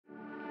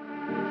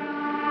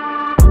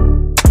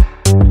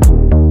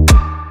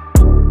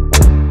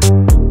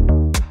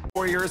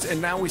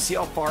now we see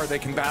how far they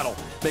can battle.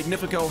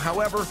 Magnifico,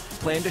 however,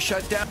 plan to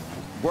shut down.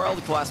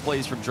 World-class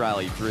plays from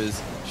Drally through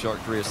his short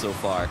career so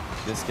far.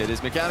 This kid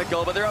is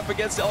mechanical, but they're up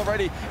against it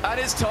already. And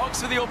it's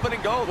Tox for the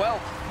opening goal. Well,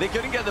 they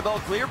couldn't get the ball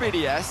clear,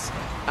 BDS,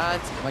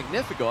 and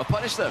Magnifico have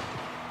punished them.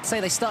 Say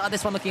they started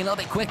this one looking a little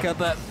bit quicker,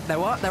 but there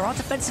are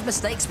defensive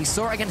mistakes. We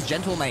saw it against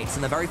Gentlemates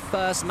in the very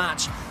first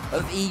match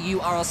of EU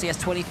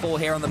RLCS 24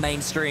 here on the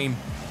mainstream.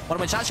 One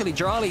of which actually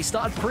Drali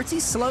started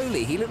pretty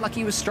slowly. He looked like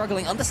he was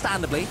struggling,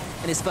 understandably,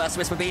 in his first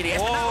Whisper BDS,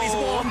 but now he's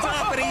warmed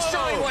up and he's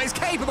showing what he's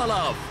capable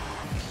of.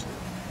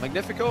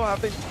 Magnifico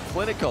have been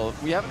clinical.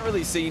 We haven't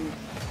really seen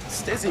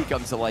Stizzy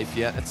come to life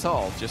yet at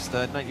all. Just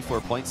 94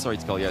 points. Sorry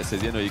to call you out,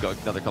 Stizzy. I know you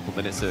got another couple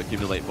minutes to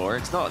accumulate more.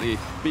 It's not the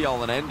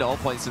be-all and end-all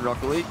points in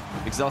Rocket League.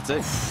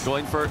 Exotic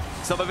going for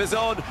some of his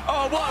own.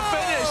 Oh, what a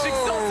finish!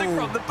 Exotic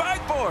from the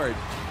backboard!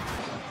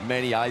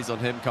 Many eyes on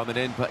him coming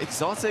in, but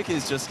Exotic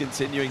is just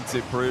continuing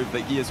to prove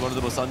that he is one of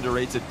the most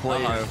underrated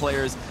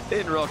players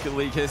in Rocket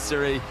League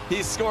history.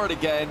 He's scored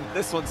again.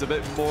 This one's a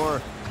bit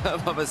more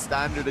of a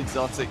standard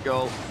Exotic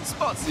goal.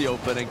 Spots the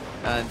opening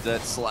and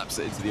slaps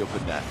it into the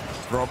open net.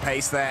 Raw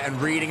pace there and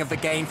reading of the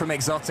game from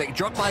Exotic.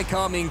 Dropped by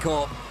Carmine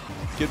Corp.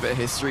 Good bit of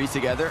history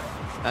together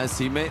as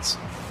teammates.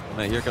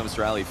 Now here comes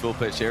Rally, full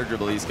pitch air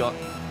dribble. He's got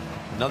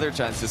another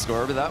chance to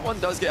score, but that one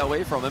does get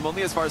away from him.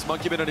 Only as far as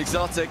Monkeyman and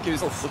Exotic,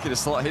 who's looking to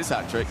slot his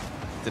hat-trick.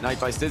 Denied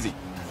by Stizzy.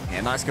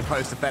 Yeah, nice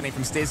composed defending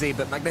from Stizzy,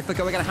 but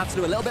Magnifico are going to have to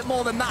do a little bit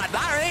more than that.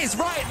 There it is,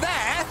 right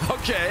there!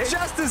 Okay.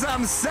 Just as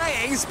I'm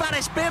saying,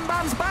 Spanish Bim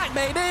Bam's back,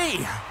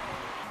 baby!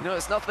 You know,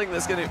 it's nothing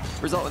that's going to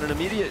result in an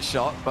immediate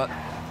shot, but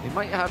they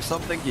might have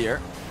something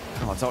here.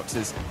 Oh, Tox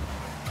is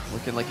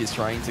looking like he's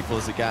trying to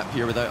close the gap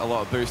here without a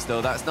lot of boost,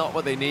 though. That's not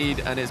what they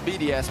need, and it's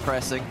BDS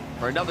pressing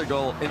for another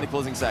goal in the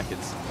closing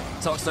seconds.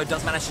 Tox, though,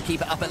 does manage to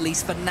keep it up at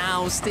least for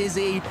now.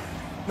 Stizzy,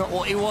 not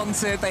what he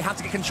wanted. They have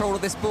to get control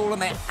of this ball,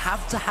 and they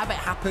have to have it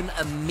happen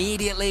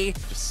immediately.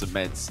 Just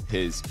cements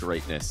his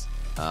greatness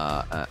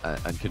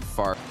and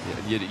confirm.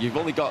 You've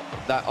only got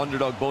that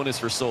underdog bonus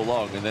for so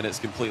long, and then it's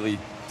completely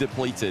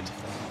depleted.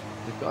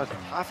 They've got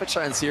half a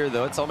chance here,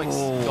 though. Atomic's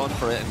gone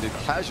for it, and a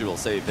casual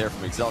save there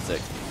from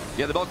Exotic.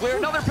 Get the ball clear.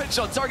 Another pitch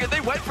on target.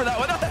 They went for that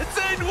one. It's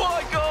in.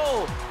 What a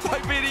goal by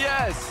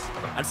BDS.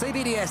 I'd say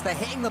BDS, they're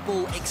hitting the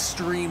ball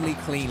extremely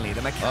cleanly.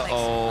 The mechanics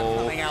are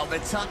coming out. The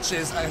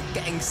touches are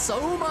getting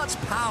so much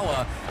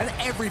power, and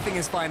everything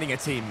is finding a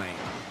teammate.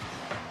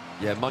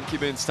 Yeah, Monkey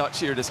Moon's touch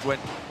here just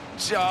went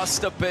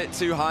just a bit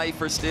too high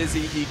for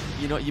Stizzy.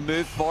 He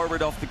moved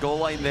forward off the goal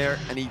line there,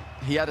 and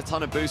he had a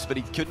ton of boost, but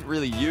he couldn't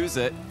really use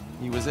it.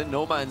 He was in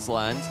no man's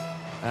land,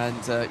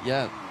 and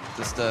yeah,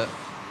 just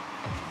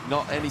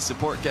not any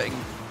support getting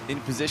in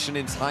position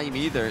in time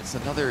either. It's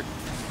another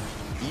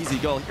easy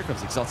goal. Here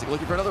comes Exotic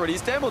looking for another one.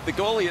 He's demoed the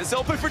goalie. It's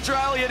open for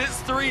Drally, and it's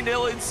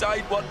 3-0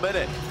 inside 1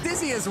 minute.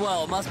 Dizzy as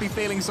well must be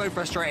feeling so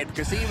frustrated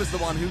because he was the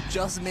one who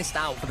just missed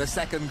out for the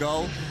second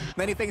goal.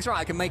 Then he thinks, right,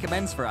 I can make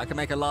amends for it. I can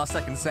make a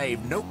last-second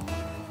save. Nope,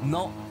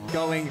 not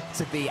going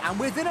to be. And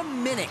within a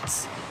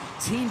minute,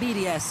 Team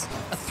BDS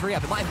a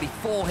 3-up. It might even be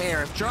 4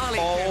 here if Drally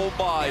oh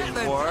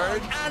my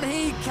word. And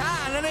he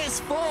can, and it's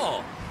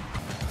 4.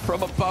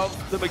 From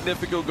above the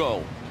Magnifico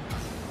goal.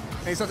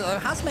 Exotic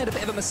has made a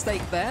bit of a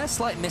mistake there.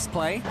 Slight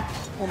misplay.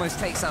 Almost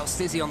takes out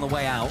Stizzy on the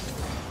way out.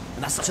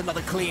 And that's such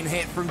another clean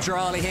hit from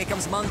Drali. Here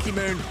comes Monkey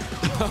Moon.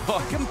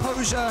 The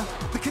composure,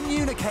 the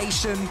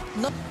communication,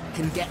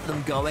 can get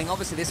them going.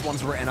 Obviously, this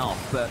one's written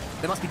off, but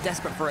they must be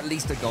desperate for at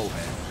least a goal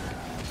here.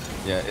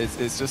 Yeah,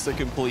 it's just a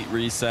complete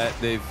reset.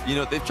 They've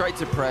tried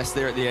to press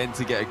there at the end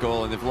to get a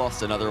goal, and they've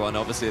lost another one.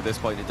 Obviously, at this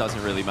point, it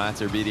doesn't really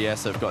matter.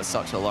 BDS have got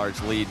such a large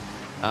lead.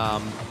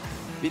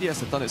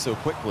 BDS have done it so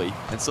quickly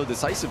and so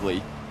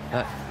decisively.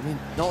 I mean,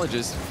 knowledge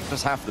is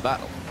just half the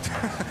battle.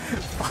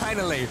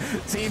 Finally,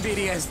 Team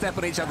BDS step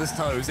on each other's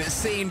toes. It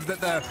seemed that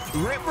the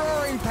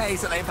rip-roaring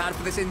pace that they've had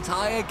for this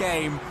entire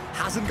game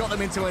hasn't got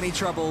them into any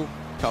trouble.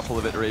 Couple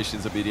of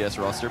iterations of BDS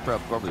roster,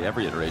 probably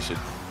every iteration.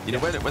 You know,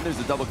 when there's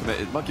a double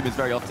commit, Monkey Moon's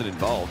very often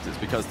involved. It's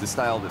because the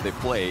style that they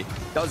play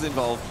does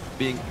involve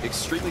being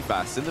extremely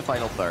fast in the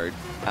final third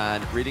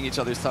and reading each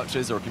other's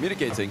touches or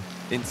communicating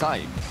in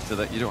time so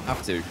that you don't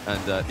have to.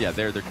 And yeah,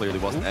 there clearly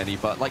wasn't any,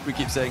 but like we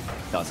keep saying,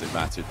 doesn't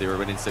matter. They were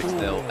winning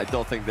 6-0. I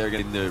don't think they're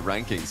getting the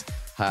rankings.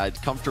 Had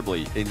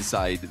comfortably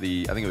inside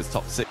the, I think it was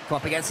top 6.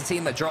 Up against a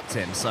team that dropped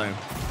him, so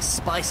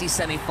spicy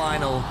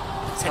semi-final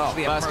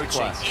potentially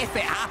approaching if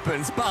it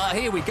happens. But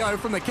here we go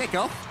from the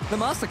kickoff, the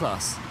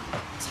masterclass.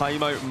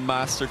 Timeout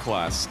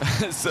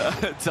masterclass. So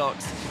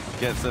Tox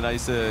gets a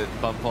nice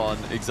bump on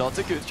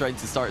Exotic, who's trying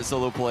to start a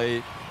solo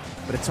play.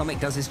 But Atomic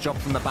does his job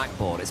from the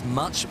backboard. It's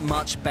much,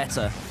 much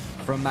better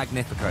from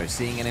Magnifico,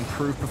 seeing an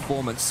improved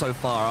performance so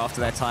far after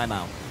their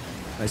timeout.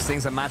 Those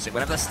things are magic.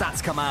 Whenever the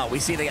stats come out, we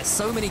see they get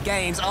so many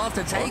games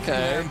after taking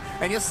them,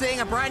 and you're seeing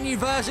a brand new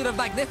version of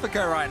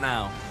Magnifico right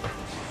now.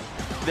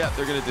 Yeah,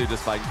 they're going to do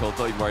just fine, Cole.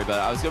 Don't even worry about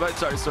it. I was about to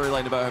start a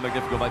storyline about how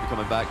Magnifico might be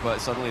coming back,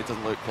 but suddenly it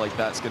doesn't look like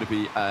that's going to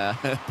be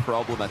a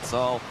problem at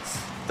all.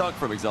 dunk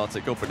from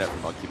Exotic, go for net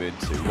from Monkey Moon,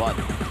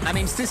 2-1. I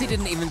mean, Stizzy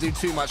didn't even do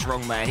too much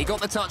wrong there. He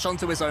got the touch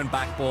onto his own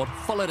backboard,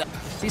 followed up.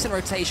 Decent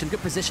rotation, good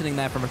positioning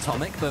there from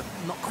Atomic, but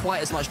not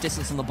quite as much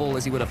distance on the ball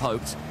as he would have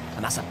hoped.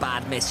 And that's a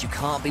bad miss. You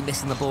can't be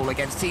missing the ball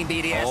against Team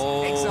BDS.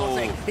 Oh.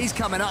 Exotic, he's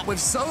coming up with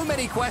so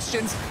many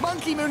questions.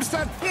 Monkey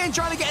Moonstone, he ain't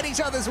trying to get in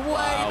each other's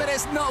way, but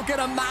it's not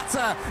going to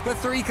matter. The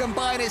three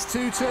combined is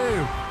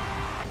 2-2.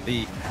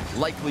 The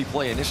likely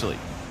play initially.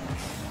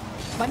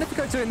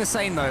 Magnifico doing the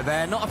same, though.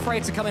 They're not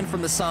afraid to come in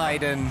from the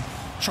side and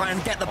try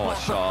and get the block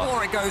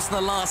before it goes to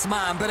the last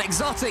man, but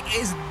Exotic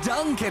is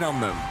dunking on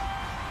them.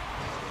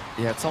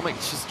 Yeah, Atomic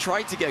just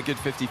tried to get a good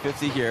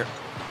 50-50 here.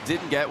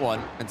 Didn't get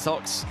one, and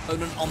Tox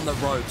On the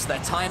ropes. Their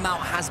timeout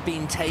has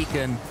been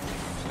taken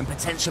and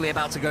potentially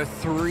about to go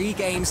 3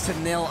 games to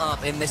 0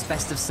 up in this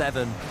best of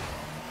 7.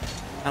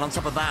 And on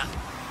top of that,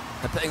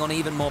 they're putting on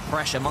even more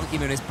pressure. Monkey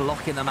Moon is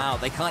blocking them out.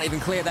 They can't even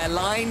clear their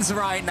lines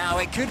right now.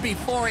 It could be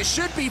 4. It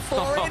should be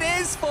 4. It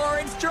is 4.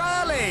 It's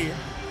Drali.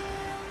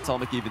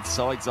 Atomic even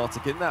saw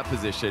Exotic in that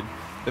position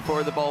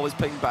before the ball was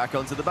pinged back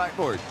onto the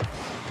backboard.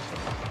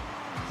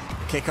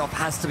 Kickoff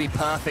has to be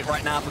perfect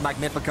right now for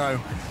Magnifico,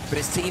 but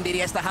it's Team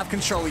BDS that have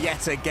control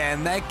yet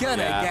again. They're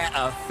gonna get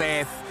a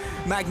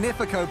 5th.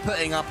 Magnifico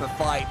putting up a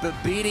fight, but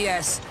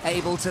BDS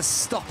able to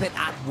stop it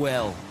at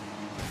will.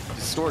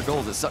 To score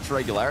goals at such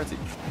regularity.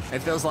 It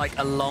feels like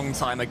a long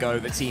time ago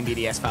that Team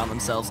BDS found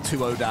themselves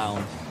 2-0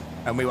 down,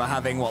 and we were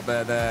having what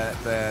the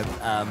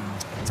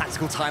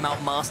tactical timeout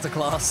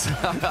masterclass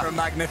from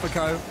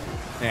Magnifico.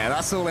 Yeah,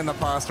 that's all in the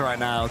past right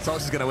now.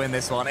 Tox is going to win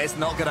this one. It's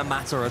not going to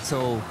matter at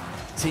all.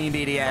 Team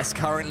BDS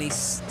currently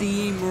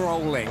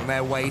steamrolling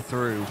their way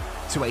through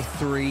to a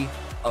 3-0.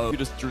 Who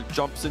just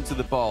jumps into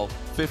the ball,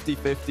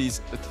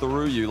 50-50s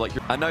through you. Like,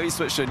 and now he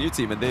switched to a new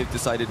team, and they've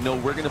decided, no,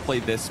 we're going to play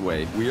this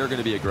way. We are going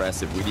to be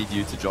aggressive. We need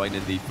you to join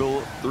in the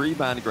full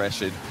 3-man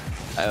aggression,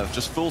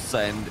 just full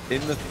send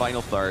in the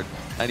final third.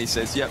 And he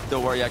says, yep,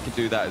 don't worry, I can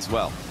do that as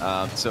well.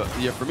 So,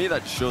 yeah, for me,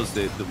 that shows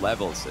the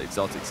levels that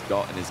Exotic's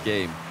got in his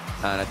game.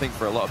 And I think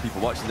for a lot of people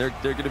watching, they're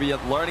going to be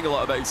learning a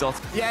lot about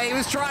Exotic. Yeah, he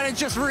was trying to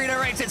just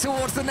redirect it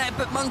towards the net,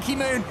 but Monkey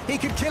Moon, he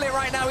could kill it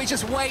right now. He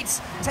just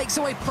waits, takes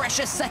away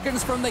precious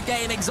seconds from the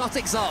game.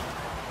 Exotic's up.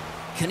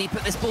 Can he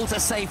put this ball to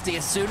safety?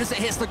 As soon as it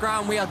hits the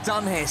ground, we are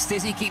done here.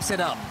 Stizzy keeps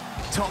it up.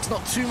 Tox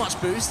not too much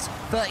boost,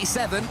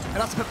 37,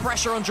 enough to put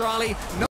pressure on Drali.